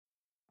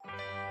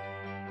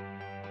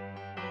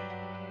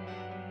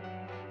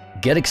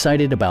Get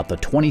excited about the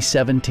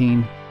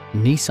 2017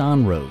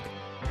 Nissan Rogue.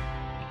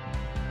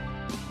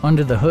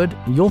 Under the hood,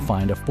 you'll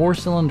find a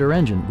 4-cylinder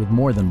engine with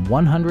more than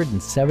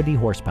 170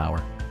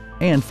 horsepower.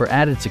 And for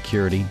added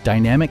security,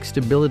 dynamic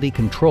stability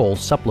control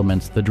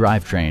supplements the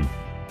drivetrain.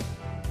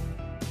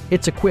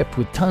 It's equipped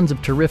with tons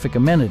of terrific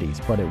amenities,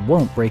 but it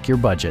won't break your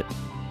budget,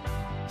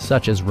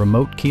 such as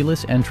remote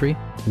keyless entry,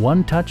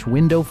 one-touch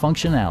window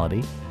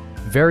functionality,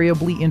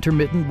 variably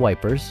intermittent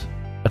wipers,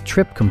 a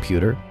trip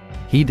computer,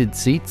 heated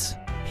seats,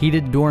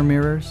 heated door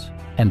mirrors,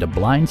 and a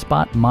blind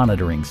spot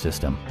monitoring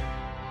system.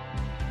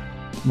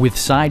 With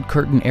side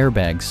curtain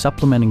airbags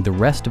supplementing the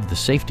rest of the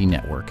safety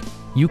network,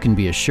 you can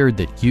be assured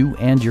that you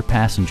and your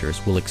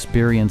passengers will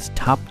experience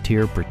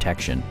top-tier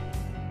protection.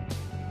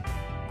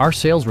 Our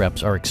sales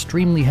reps are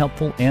extremely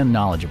helpful and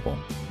knowledgeable.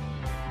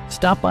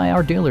 Stop by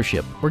our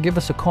dealership or give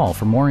us a call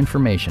for more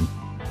information.